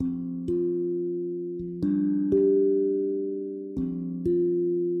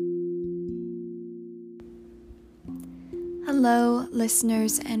Hello,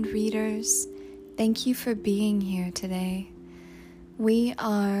 listeners and readers. Thank you for being here today. We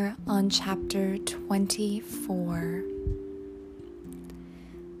are on chapter 24.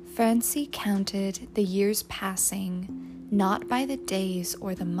 Francie counted the years passing, not by the days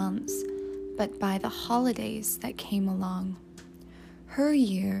or the months, but by the holidays that came along. Her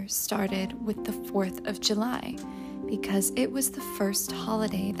year started with the 4th of July, because it was the first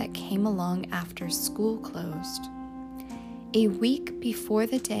holiday that came along after school closed. A week before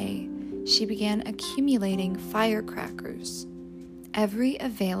the day, she began accumulating firecrackers. Every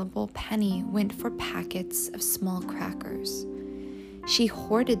available penny went for packets of small crackers. She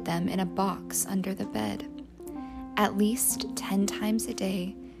hoarded them in a box under the bed. At least 10 times a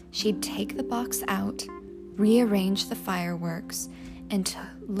day, she'd take the box out, rearrange the fireworks, and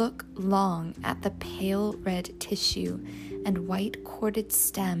look long at the pale red tissue and white corded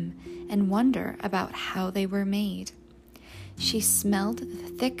stem and wonder about how they were made. She smelled the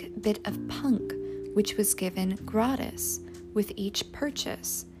thick bit of punk which was given gratis with each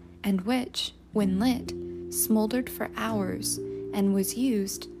purchase, and which, when lit, smoldered for hours and was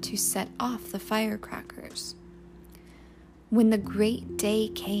used to set off the firecrackers. When the great day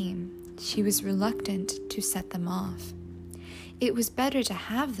came, she was reluctant to set them off. It was better to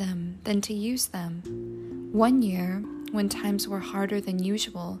have them than to use them. One year, when times were harder than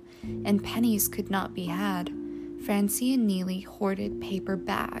usual and pennies could not be had, Francie and Neely hoarded paper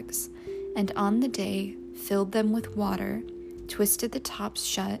bags, and on the day filled them with water, twisted the tops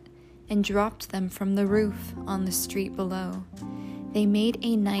shut, and dropped them from the roof on the street below. They made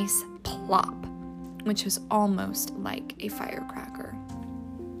a nice plop, which was almost like a firecracker.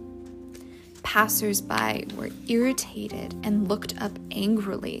 Passers-by were irritated and looked up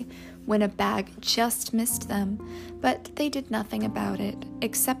angrily when a bag just missed them, but they did nothing about it,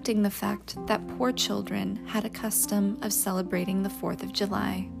 accepting the fact that poor children had a custom of celebrating the 4th of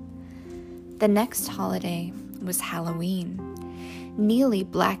July. The next holiday was Halloween. Neely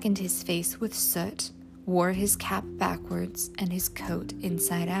blackened his face with soot, wore his cap backwards and his coat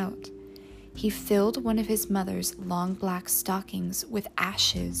inside out. He filled one of his mother's long black stockings with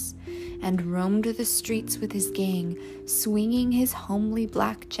ashes and roamed the streets with his gang, swinging his homely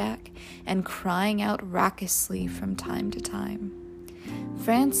blackjack and crying out raucously from time to time.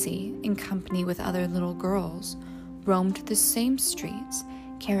 Francie, in company with other little girls, roamed the same streets,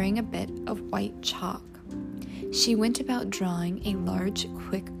 carrying a bit of white chalk. She went about drawing a large,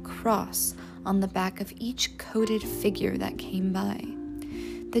 quick cross on the back of each coated figure that came by.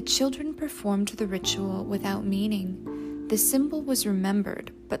 The children performed the ritual without meaning. The symbol was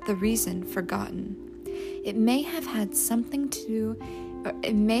remembered, but the reason forgotten. It may have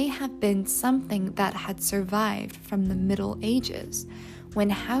been something that had survived from the Middle Ages, when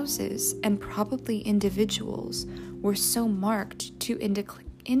houses and probably individuals were so marked to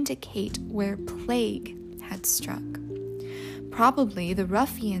indicate where plague had struck. Probably the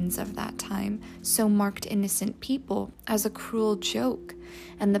ruffians of that time so marked innocent people as a cruel joke,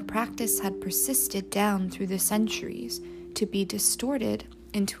 and the practice had persisted down through the centuries to be distorted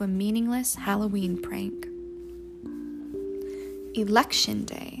into a meaningless Halloween prank. Election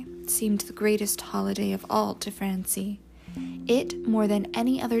Day seemed the greatest holiday of all to Francie. It, more than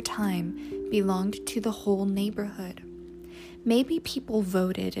any other time, belonged to the whole neighborhood. Maybe people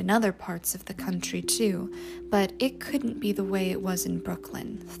voted in other parts of the country too, but it couldn't be the way it was in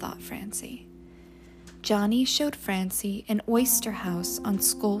Brooklyn, thought Francie. Johnny showed Francie an oyster house on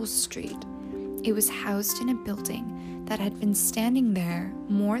Scholes Street. It was housed in a building that had been standing there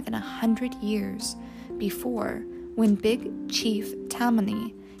more than 100 years before, when Big Chief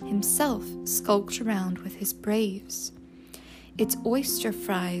Tammany himself skulked around with his braves. Its oyster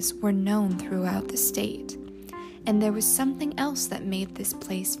fries were known throughout the state. And there was something else that made this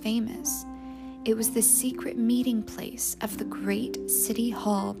place famous. It was the secret meeting place of the great City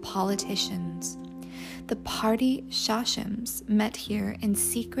Hall politicians. The party Shoshems met here in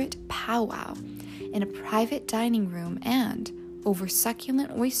secret powwow in a private dining room, and, over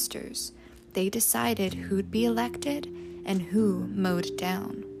succulent oysters, they decided who'd be elected and who mowed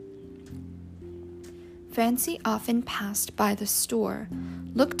down. Francie often passed by the store,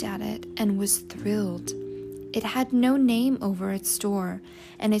 looked at it, and was thrilled. It had no name over its door,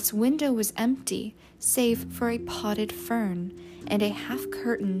 and its window was empty, save for a potted fern and a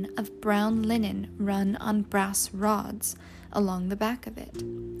half-curtain of brown linen run on brass rods along the back of it.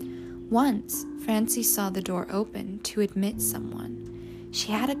 Once, Francie saw the door open to admit someone.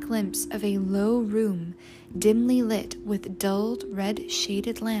 She had a glimpse of a low room, dimly lit with dulled red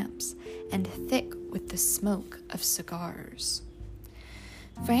shaded lamps and thick with the smoke of cigars.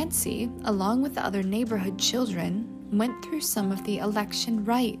 Francie, along with the other neighborhood children, went through some of the election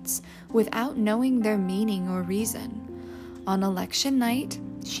rites without knowing their meaning or reason. On election night,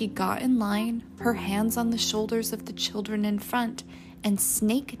 she got in line, her hands on the shoulders of the children in front, and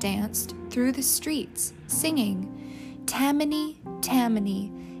snake danced through the streets, singing, "Tammany,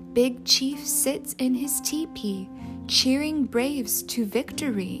 Tammany, Big Chief sits in his teepee, cheering braves to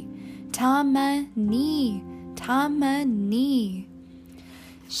victory. Tammany, Tammany."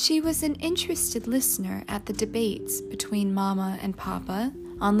 She was an interested listener at the debates between Mama and Papa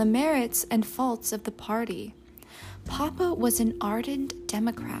on the merits and faults of the party. Papa was an ardent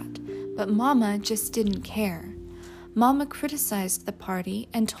Democrat, but Mama just didn't care. Mama criticized the party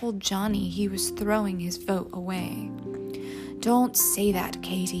and told Johnny he was throwing his vote away. "Don't say that,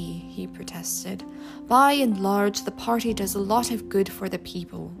 Katie," he protested. "By and large, the party does a lot of good for the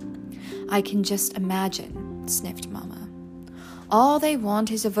people." "I can just imagine," sniffed Mama. "All they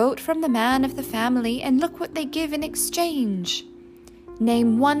want is a vote from the man of the family, and look what they give in exchange."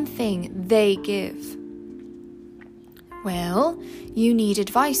 "Name one thing they give." "Well, you need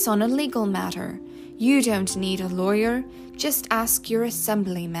advice on a legal matter. You don't need a lawyer. Just ask your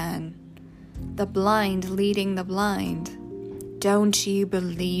assemblyman." The blind leading the blind. Don't you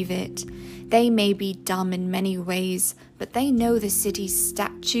believe it? They may be dumb in many ways, but they know the city's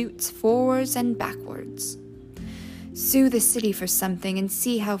statutes forwards and backwards. Sue the city for something and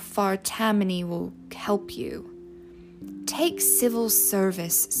see how far Tammany will help you. "Take civil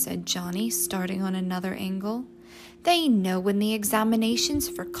service," said Johnny, starting on another angle. "They know when the examinations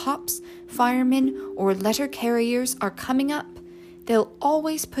for cops, firemen, or letter carriers are coming up. They'll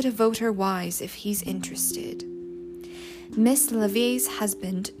always put a voter wise if he's interested." Miss Levier's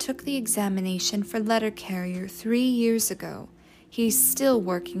husband took the examination for letter carrier 3 years ago. He's still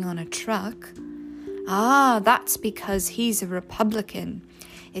working on a truck. "Ah, that's because he's a Republican.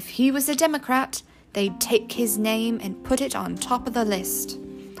 If he was a Democrat, they'd take his name and put it on top of the list.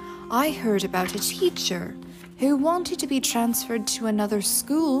 I heard about a teacher who wanted to be transferred to another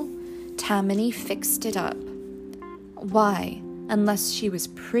school. Tammany fixed it up." "Why, unless she was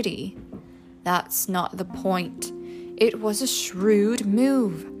pretty?" "That's not the point. It was a shrewd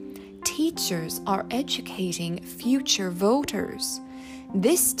move. Teachers are educating future voters.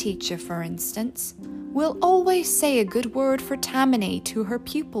 This teacher, for instance, will always say a good word for Tammany to her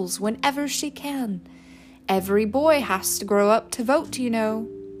pupils whenever she can. Every boy has to grow up to vote, you know."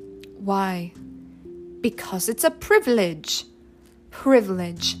 "Why?" "Because it's a privilege."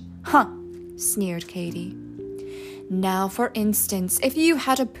 "Privilege? Huh," sneered Katie. "Now, for instance, if you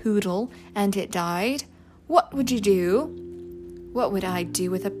had a poodle and it died, what would you do?" "What would I do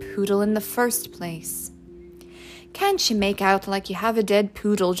with a poodle in the first place?" "Can't you make out like you have a dead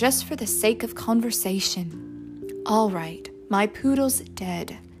poodle just for the sake of conversation?" "All right, my poodle's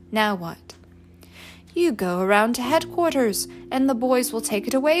dead. Now what?" "You go around to headquarters, and the boys will take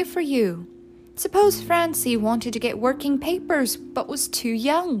it away for you. Suppose Francie wanted to get working papers, but was too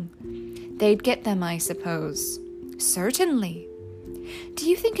young. They'd get them, I suppose." "Certainly." "Do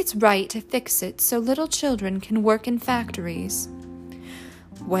you think it's right to fix it so little children can work in factories?"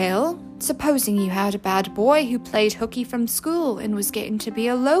 "Well, supposing you had a bad boy who played hooky from school and was getting to be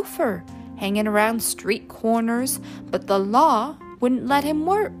a loafer, hanging around street corners, but the law wouldn't let him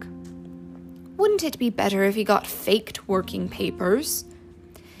work. Wouldn't it be better if he got faked working papers?"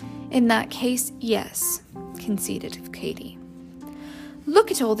 "In that case, yes," conceded Katie.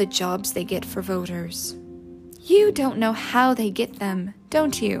 "Look at all the jobs they get for voters." "You don't know how they get them,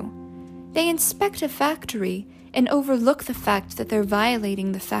 don't you? They inspect a factory and overlook the fact that they're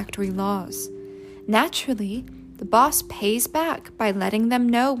violating the factory laws. Naturally, the boss pays back by letting them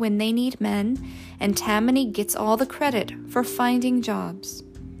know when they need men, and Tammany gets all the credit for finding jobs.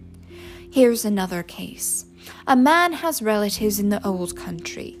 Here's another case. A man has relatives in the old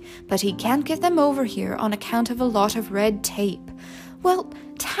country, but he can't get them over here on account of a lot of red tape. Well,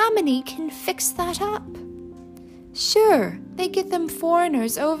 Tammany can fix that up. Sure, they get them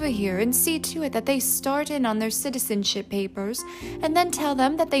foreigners over here and see to it that they start in on their citizenship papers, and then tell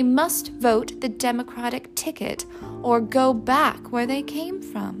them that they must vote the Democratic ticket or go back where they came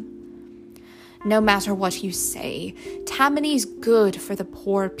from. No matter what you say, Tammany's good for the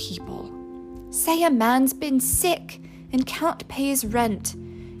poor people. Say a man's been sick and can't pay his rent.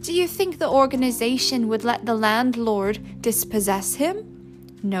 Do you think the organization would let the landlord dispossess him?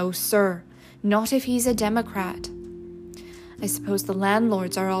 No, sir, not if he's a Democrat. I suppose the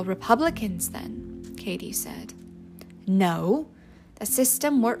landlords are all Republicans then, Katie said. No, the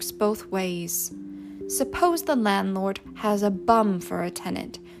system works both ways. Suppose the landlord has a bum for a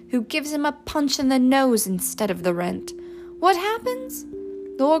tenant who gives him a punch in the nose instead of the rent. What happens?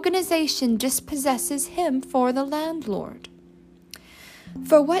 The organization dispossesses him for the landlord.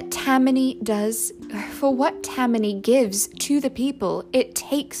 For what Tammany gives to the people, it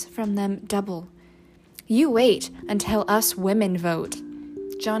takes from them double. You wait until us women vote.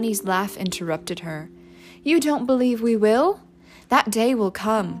 Johnny's laugh interrupted her. You don't believe we will? That day will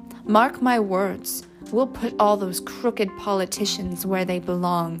come. Mark my words. We'll put all those crooked politicians where they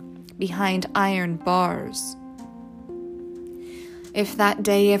belong, behind iron bars. If that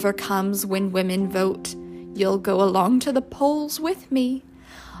day ever comes when women vote, you'll go along to the polls with me,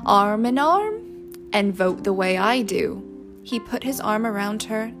 arm in arm, and vote the way I do. He put his arm around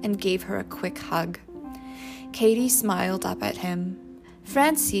her and gave her a quick hug. Katie smiled up at him.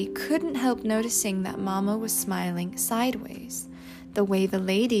 Francie couldn't help noticing that Mama was smiling sideways, the way the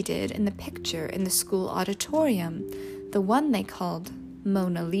lady did in the picture in the school auditorium, the one they called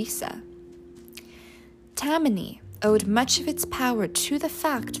Mona Lisa. Tammany owed much of its power to the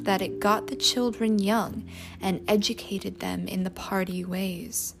fact that it got the children young and educated them in the party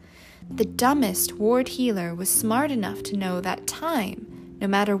ways. The dumbest ward healer was smart enough to know that time, no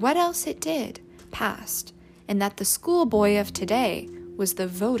matter what else it did, passed, and that the schoolboy of today was the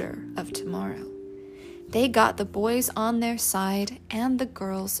voter of tomorrow. They got the boys on their side and the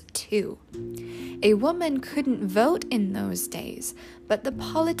girls too. A woman couldn't vote in those days, but the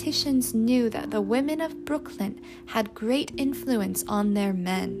politicians knew that the women of Brooklyn had great influence on their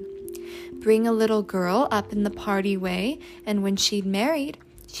men. Bring a little girl up in the party way, and when she'd married,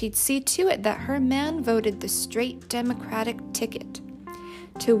 she'd see to it that her man voted the straight Democratic ticket.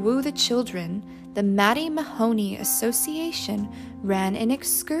 To woo the children, the Mattie Mahoney Association ran an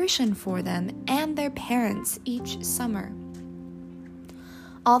excursion for them and their parents each summer.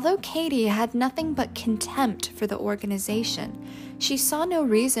 Although Katie had nothing but contempt for the organization, she saw no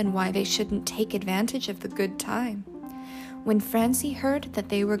reason why they shouldn't take advantage of the good time. When Francie heard that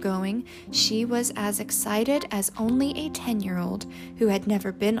they were going, she was as excited as only a 10-year-old who had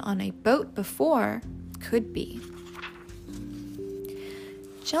never been on a boat before could be.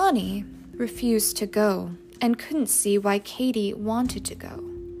 Johnny refused to go and couldn't see why Katie wanted to go.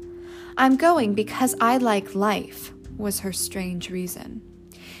 I'm going because I like life, was her strange reason.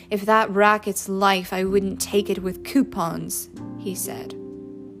 If that racket's life, I wouldn't take it with coupons, he said.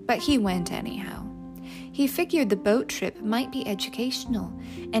 But he went anyhow. He figured the boat trip might be educational,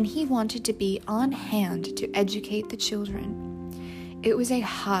 and he wanted to be on hand to educate the children. It was a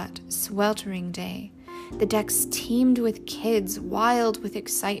hot, sweltering day. The decks teemed with kids, wild with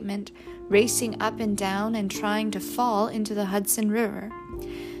excitement, racing up and down and trying to fall into the Hudson River.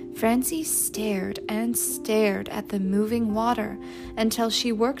 Francie stared and stared at the moving water until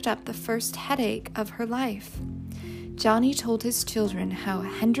she worked up the first headache of her life. Johnny told his children how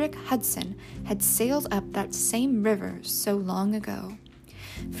Hendrik Hudson had sailed up that same river so long ago.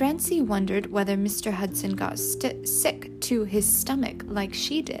 Francie wondered whether Mr. Hudson got sick to his stomach like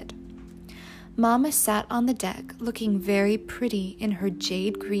she did. Mama sat on the deck looking very pretty in her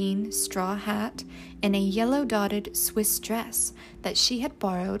jade green straw hat and a yellow-dotted Swiss dress that she had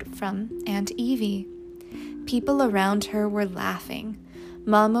borrowed from Aunt Evie. People around her were laughing.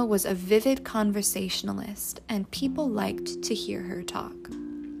 Mama was a vivid conversationalist, and people liked to hear her talk.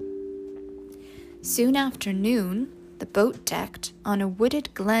 Soon after noon, the boat decked on a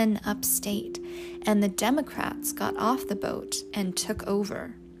wooded glen upstate, and the Democrats got off the boat and took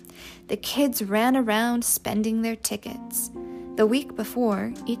over. The kids ran around spending their tickets. The week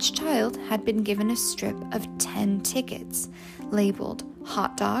before, each child had been given a strip of 10 tickets, labeled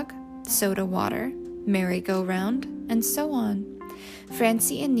hot dog, soda water, merry-go-round, and so on.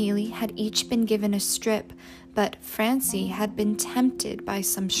 Francie and Neely had each been given a strip, but Francie had been tempted by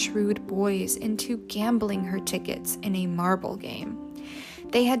some shrewd boys into gambling her tickets in a marble game.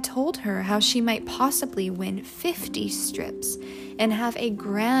 They had told her how she might possibly win 50 strips and have a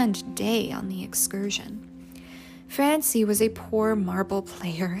grand day on the excursion. Francie was a poor marble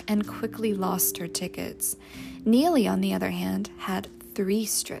player and quickly lost her tickets. Neely, on the other hand, had 3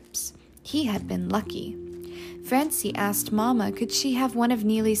 strips. He had been lucky. Francie asked Mama could she have one of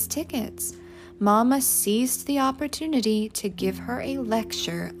Neely's tickets. Mama seized the opportunity to give her a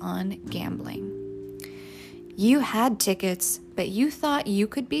lecture on gambling. You had tickets, but you thought you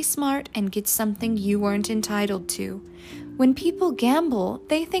could be smart and get something you weren't entitled to. When people gamble,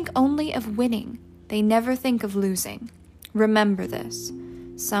 they think only of winning. They never think of losing. Remember this.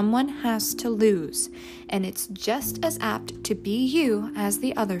 Someone has to lose, and it's just as apt to be you as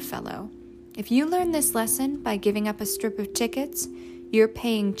the other fellow. If you learn this lesson by giving up a strip of tickets, you're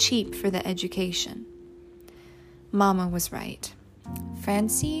paying cheap for the education. Mama was right.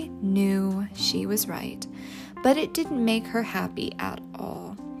 Francie knew she was right, but it didn't make her happy at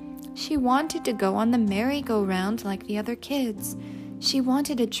all. She wanted to go on the merry-go-round like the other kids. She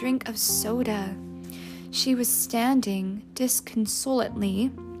wanted a drink of soda. She was standing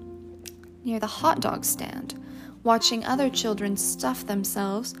disconsolately near the hot dog stand, watching other children stuff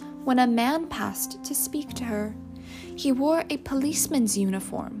themselves when a man passed to speak to her. He wore a policeman's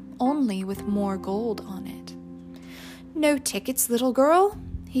uniform, only with more gold on it. "No tickets, little girl?"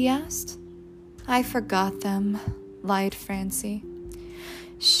 he asked. "I forgot them," lied Francie.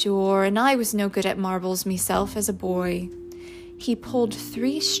 "Sure, and I was no good at marbles myself as a boy." He pulled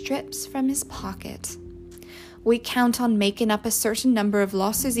 3 strips from his pocket. "We count on making up a certain number of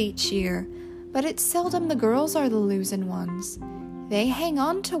losses each year, but it's seldom the girls are the losing ones. They hang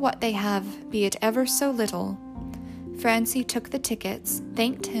on to what they have, be it ever so little." Francie took the tickets,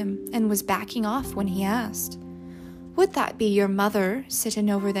 thanked him, and was backing off when he asked, "Would that be your mother sitting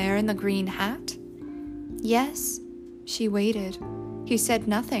over there in the green hat?" "Yes." She waited. He said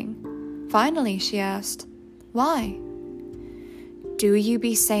nothing. Finally, she asked, "Why?" "Do you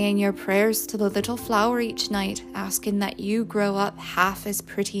be saying your prayers to the little flower each night, asking that you grow up half as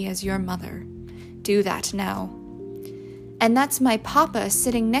pretty as your mother? Do that now." "And that's my papa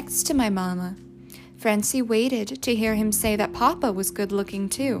sitting next to my mama." Francie waited to hear him say that Papa was good-looking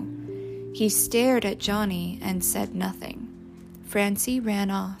too. He stared at Johnny and said nothing. Francie ran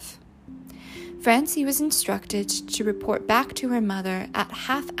off. Francie was instructed to report back to her mother at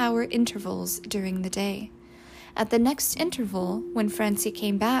half-hour intervals during the day. At the next interval, when Francie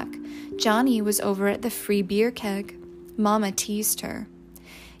came back, Johnny was over at the free beer keg. Mama teased her.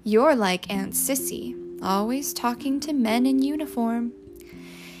 "You're like Aunt Sissy, always talking to men in uniform."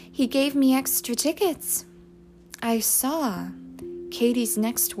 "He gave me extra tickets." "I saw." Katie's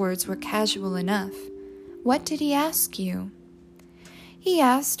next words were casual enough. "What did he ask you?" "He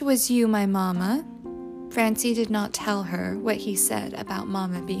asked, was you my mama?" Francie did not tell her what he said about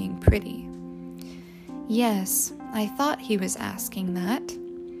Mama being pretty. "Yes, I thought he was asking that."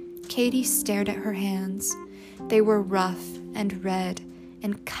 Katie stared at her hands. They were rough and red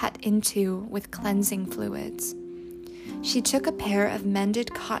and cut into with cleansing fluids. She took a pair of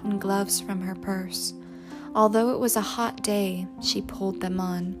mended cotton gloves from her purse. Although it was a hot day, she pulled them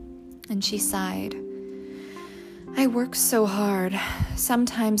on, and she sighed. "I work so hard.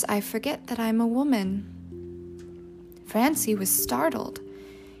 Sometimes I forget that I'm a woman." Francie was startled.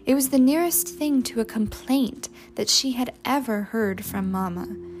 It was the nearest thing to a complaint that she had ever heard from Mama.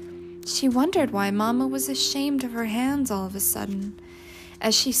 She wondered why Mama was ashamed of her hands all of a sudden.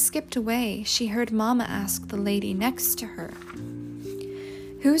 As she skipped away, she heard Mama ask the lady next to her,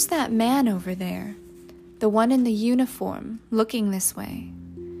 "Who's that man over there? The one in the uniform, looking this way?"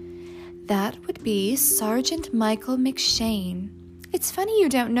 "That would be Sergeant Michael McShane. It's funny you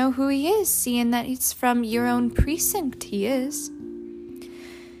don't know who he is, seeing that it's from your own precinct he is."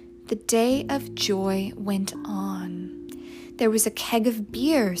 The day of joy went on. There was a keg of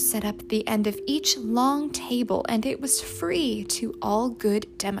beer set up at the end of each long table, and it was free to all good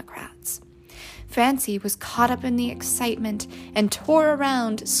Democrats. Francie was caught up in the excitement and tore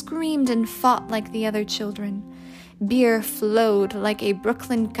around, screamed and fought like the other children. Beer flowed like a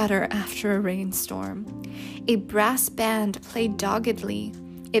Brooklyn gutter after a rainstorm. A brass band played doggedly.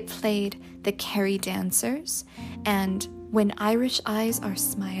 It played The Kerry Dancers and When Irish Eyes Are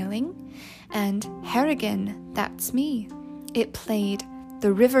Smiling and Harrigan, That's Me. It played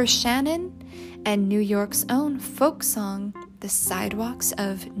The River Shannon and New York's own folk song, The Sidewalks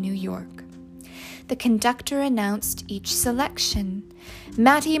of New York. The conductor announced each selection.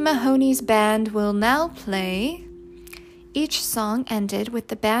 Mattie Mahoney's band will now play. Each song ended with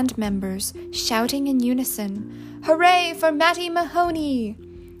the band members shouting in unison, "Hooray for Mattie Mahoney!"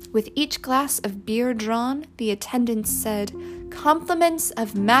 With each glass of beer drawn, the attendants said, "Compliments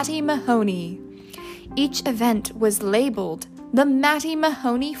of Mattie Mahoney." Each event was labeled the Mattie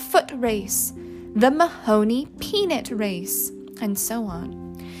Mahoney Foot Race, the Mahoney Peanut Race, and so on.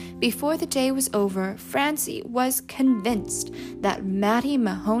 Before the day was over, Francie was convinced that Mattie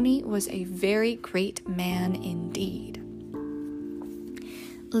Mahoney was a very great man indeed.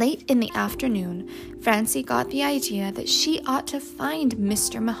 Late in the afternoon, Francie got the idea that she ought to find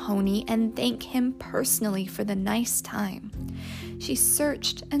Mr. Mahoney and thank him personally for the nice time. She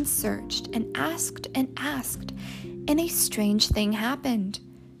searched and searched and asked, and a strange thing happened.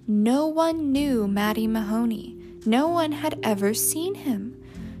 No one knew Mattie Mahoney. No one had ever seen him.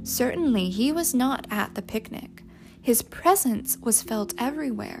 Certainly he was not at the picnic. His presence was felt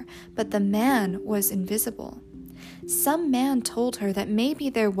everywhere, but the man was invisible. Some man told her that maybe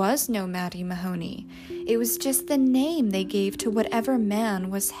there was no Mattie Mahoney. It was just the name they gave to whatever man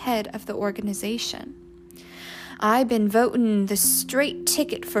was head of the organization. "I been votin' the straight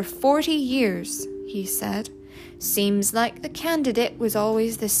ticket for 40 years, he said. "Seems like the candidate was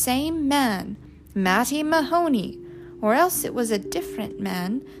always the same man, Matty Mahoney, or else it was a different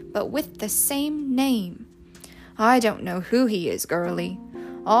man, but with the same name. I don't know who he is, girlie.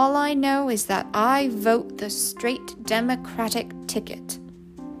 All I know is that I vote the straight Democratic ticket."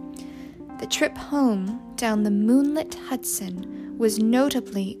 The trip home down the moonlit Hudson was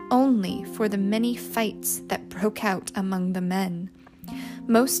notably only for the many fights that broke out among the men.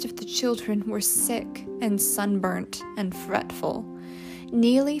 Most of the children were sick and sunburnt and fretful.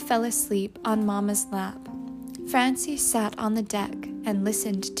 Neely fell asleep on Mama's lap. Francie sat on the deck and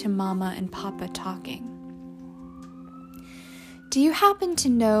listened to Mama and Papa talking. "Do you happen to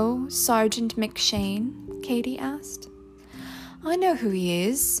know Sergeant McShane?" Katie asked. "I know who he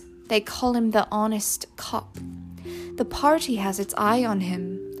is. They call him the honest cop. The party has its eye on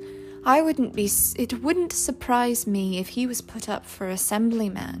him. It wouldn't surprise me if he was put up for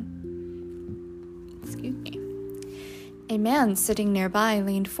assemblyman." Excuse me. A man sitting nearby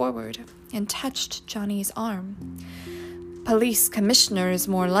leaned forward and touched Johnny's arm. "Police commissioner is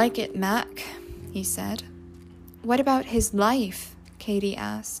more like it, Mac," he said. "What about his life?" Katie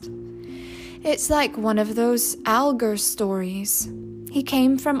asked. "It's like one of those Alger stories. He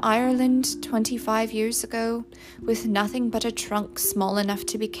came from Ireland 25 years ago with nothing but a trunk small enough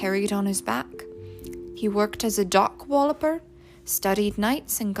to be carried on his back. He worked as a dock walloper, studied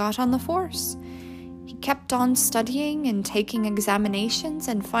nights, and got on the force. He kept on studying and taking examinations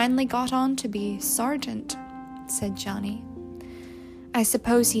and finally got on to be sergeant," said Johnny. "I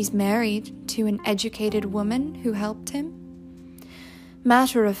suppose he's married to an educated woman who helped him?"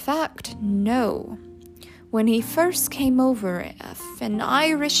 "Matter of fact, no. When he first came over, an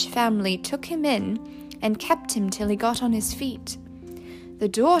Irish family took him in and kept him till he got on his feet. The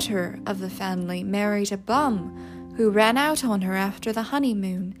daughter of the family married a bum who ran out on her after the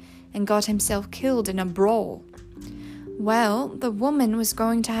honeymoon and got himself killed in a brawl. Well, the woman was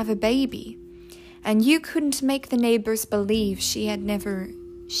going to have a baby, and you couldn't make the neighbors believe she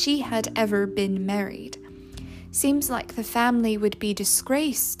had ever been married. Seems like the family would be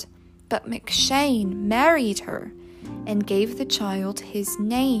disgraced, but McShane married her and gave the child his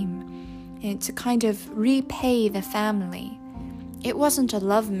name to kind of repay the family. It wasn't a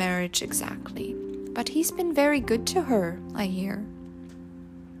love marriage exactly, but he's been very good to her, I hear."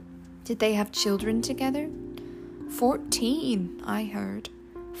 "Did they have children together?" 14, I heard.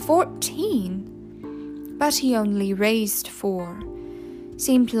 14? But he only raised 4.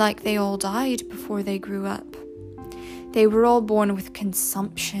 Seemed like they all died before they grew up. They were all born with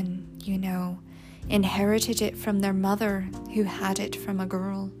consumption, you know, inherited it from their mother, who had it from a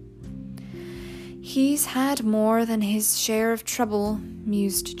girl." "He's had more than his share of trouble,"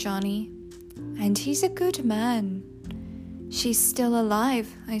 mused Johnny. "And he's a good man. She's still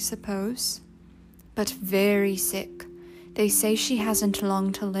alive, I suppose, but very sick. They say she hasn't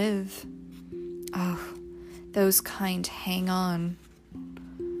long to live. Oh, those kind hang on."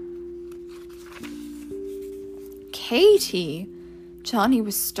 "Katie!" Johnny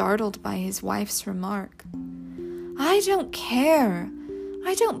was startled by his wife's remark. "I don't care.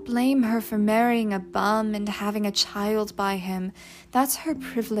 I don't blame her for marrying a bum and having a child by him. That's her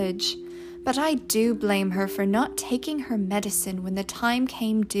privilege. But I do blame her for not taking her medicine when the time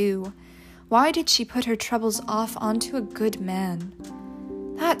came due. Why did she put her troubles off onto a good man?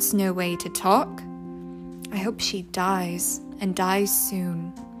 That's no way to talk. I hope she dies, and dies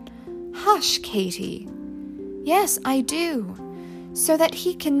soon." "Hush, Katie." "Yes, I do. So that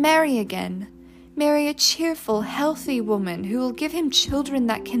he can marry again. Marry a cheerful, healthy woman who will give him children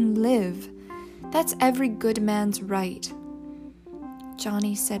that can live. That's every good man's right."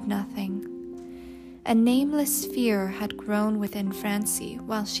 Johnny said nothing. A nameless fear had grown within Francie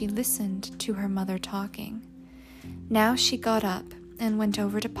while she listened to her mother talking. Now she got up and went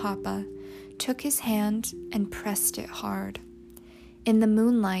over to Papa, took his hand and pressed it hard. In the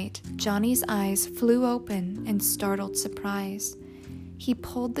moonlight, Johnny's eyes flew open in startled surprise. He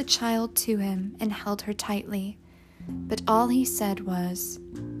pulled the child to him and held her tightly, but all he said was,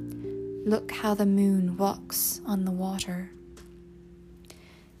 "Look how the moon walks on the water."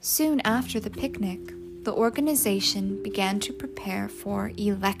 Soon after the picnic, the organization began to prepare for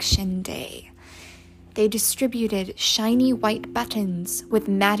Election Day. They distributed shiny white buttons with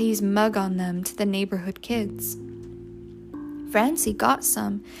Maddie's mug on them to the neighborhood kids. Francie got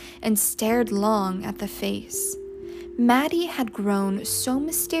some and stared long at the face. Maddie had grown so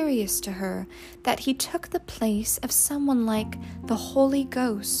mysterious to her that he took the place of someone like the Holy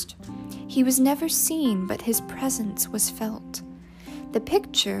Ghost. He was never seen, but his presence was felt. The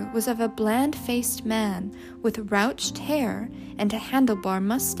picture was of a bland-faced man with rouched hair and a handlebar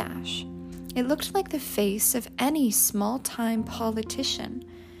mustache. It looked like the face of any small-time politician.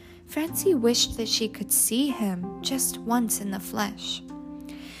 Francie wished that she could see him just once in the flesh.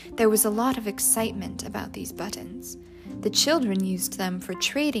 There was a lot of excitement about these buttons. The children used them for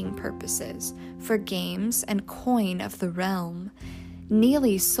trading purposes, for games and coin of the realm.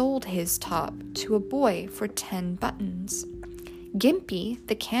 Neely sold his top to a boy for 10 buttons. Gimpy,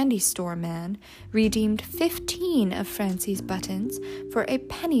 the candy store man, redeemed 15 of Francie's buttons for a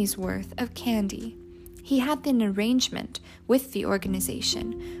penny's worth of candy. He had an arrangement with the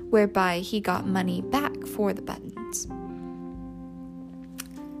organization whereby he got money back for the buttons.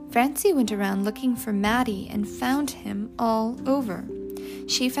 Francie went around looking for Matty and found him all over.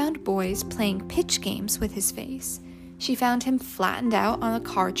 She found boys playing pitch games with his face. She found him flattened out on a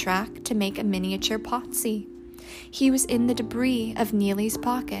car track to make a miniature Potsy. He was in the debris of Neely's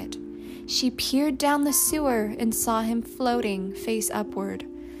pocket. She peered down the sewer and saw him floating face upward.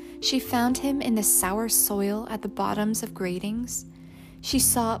 She found him in the sour soil at the bottoms of gratings. She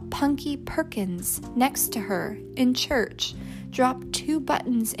saw Punky Perkins next to her in church drop 2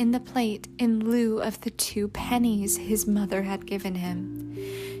 buttons in the plate in lieu of the 2 pennies his mother had given him.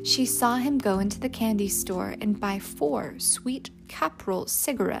 She saw him go into the candy store and buy 4 sweet Caprol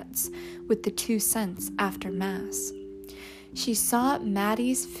cigarettes with the 2 cents after Mass. She saw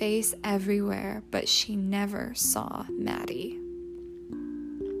Maddie's face everywhere, but she never saw Maddie.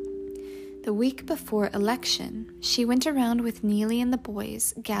 The week before election, she went around with Neely and the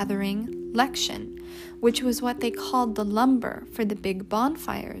boys gathering lection, which was what they called the lumber for the big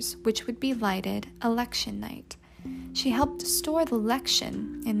bonfires, which would be lighted election night. She helped store the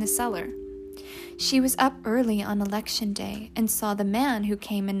lection in the cellar. She was up early on election day and saw the man who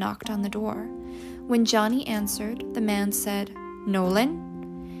came and knocked on the door. When Johnny answered, the man said,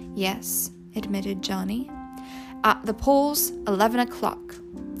 "Nolan?" "Yes," admitted Johnny. "At the polls, 11 o'clock.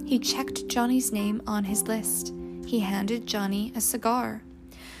 He checked Johnny's name on his list. He handed Johnny a cigar.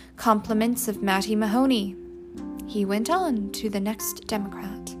 "Compliments of Matty Mahoney." He went on to the next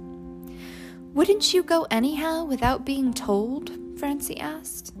Democrat. "Wouldn't you go anyhow without being told?" Francie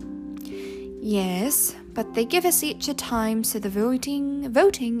asked. "Yes, but they give us each a time so the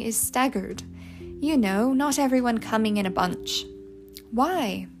voting is staggered. You know, not everyone coming in a bunch."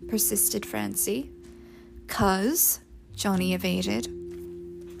 "Why?" persisted Francie. "'Cause," Johnny evaded.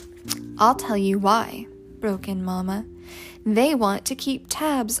 "I'll tell you why," broke in Mama. "They want to keep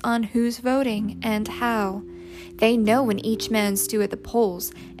tabs on who's voting and how. They know when each man's due at the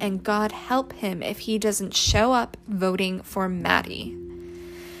polls, and God help him if he doesn't show up voting for Matty."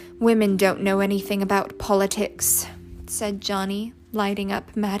 "Women don't know anything about politics," said Johnny, lighting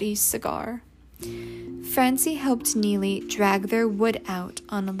up Matty's cigar. Francie helped Neely drag their wood out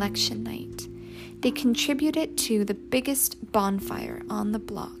on election night. They contributed to the biggest bonfire on the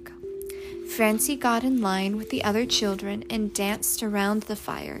block. Francie got in line with the other children and danced around the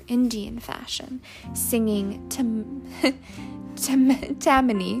fire Indian fashion, singing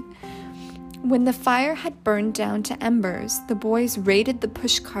Tammany. When the fire had burned down to embers, the boys raided the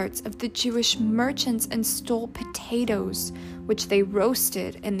pushcarts of the Jewish merchants and stole potatoes, which they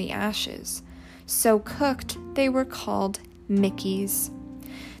roasted in the ashes. So cooked, they were called Mickeys.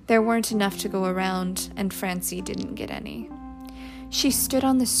 There weren't enough to go around, and Francie didn't get any. She stood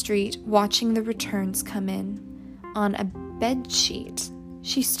on the street watching the returns come in on a bed sheet.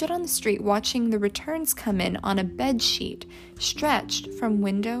 Stretched from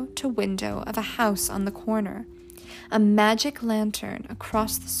window to window of a house on the corner. A magic lantern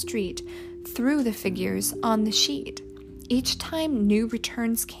across the street threw the figures on the sheet. Each time new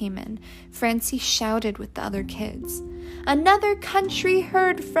returns came in, Francie shouted with the other kids, "Another country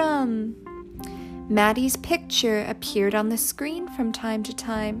heard from!" Maddie's picture appeared on the screen from time to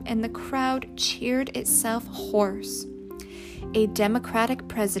time, and the crowd cheered itself hoarse. A Democratic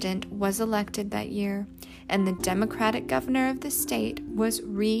president was elected that year, and the Democratic governor of the state was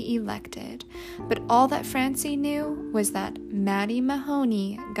re-elected. But all that Francie knew was that Matty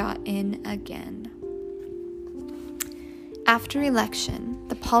Mahoney got in again. After election,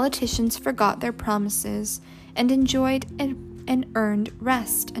 the politicians forgot their promises and enjoyed an earned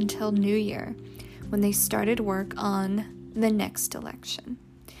rest until New Year, when they started work on the next election.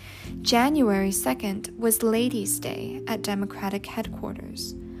 January 2nd was Ladies' Day at Democratic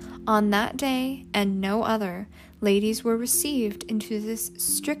headquarters. On that day, and no other, ladies were received into this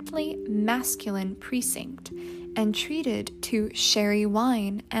strictly masculine precinct and treated to sherry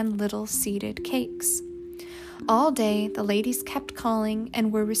wine and little seeded cakes. All day, the ladies kept calling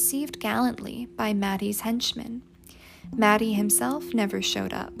and were received gallantly by Maddie's henchmen. Matty himself never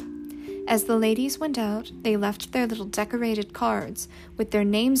showed up. As the ladies went out, they left their little decorated cards with their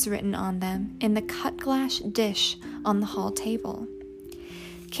names written on them in the cut-glass dish on the hall table.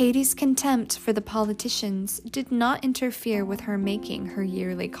 Katie's contempt for the politicians did not interfere with her making her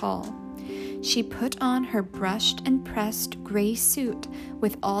yearly call. She put on her brushed and pressed gray suit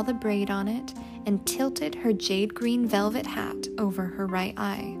with all the braid on it and tilted her jade green velvet hat over her right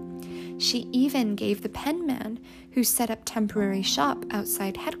eye. She even gave the penman, who set up temporary shop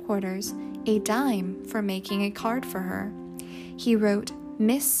outside headquarters, a dime for making a card for her. He wrote,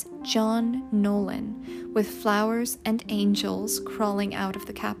 "Miss John Nolan," with flowers and angels crawling out of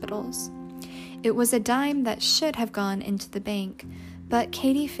the capitals. It was a dime that should have gone into the bank, but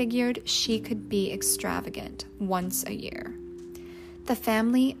Katie figured she could be extravagant once a year. The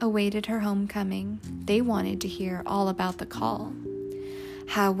family awaited her homecoming. They wanted to hear all about the call.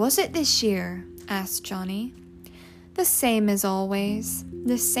 "How was it this year?" asked Johnny. "The same as always.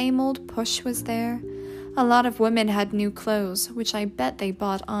 The same old push was there. A lot of women had new clothes, which I bet they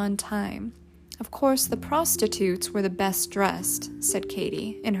bought on time. Of course, the prostitutes were the best dressed," said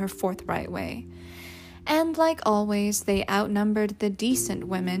Katie in her forthright way. "And like always, they outnumbered the decent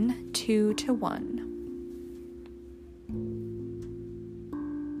women 2-1.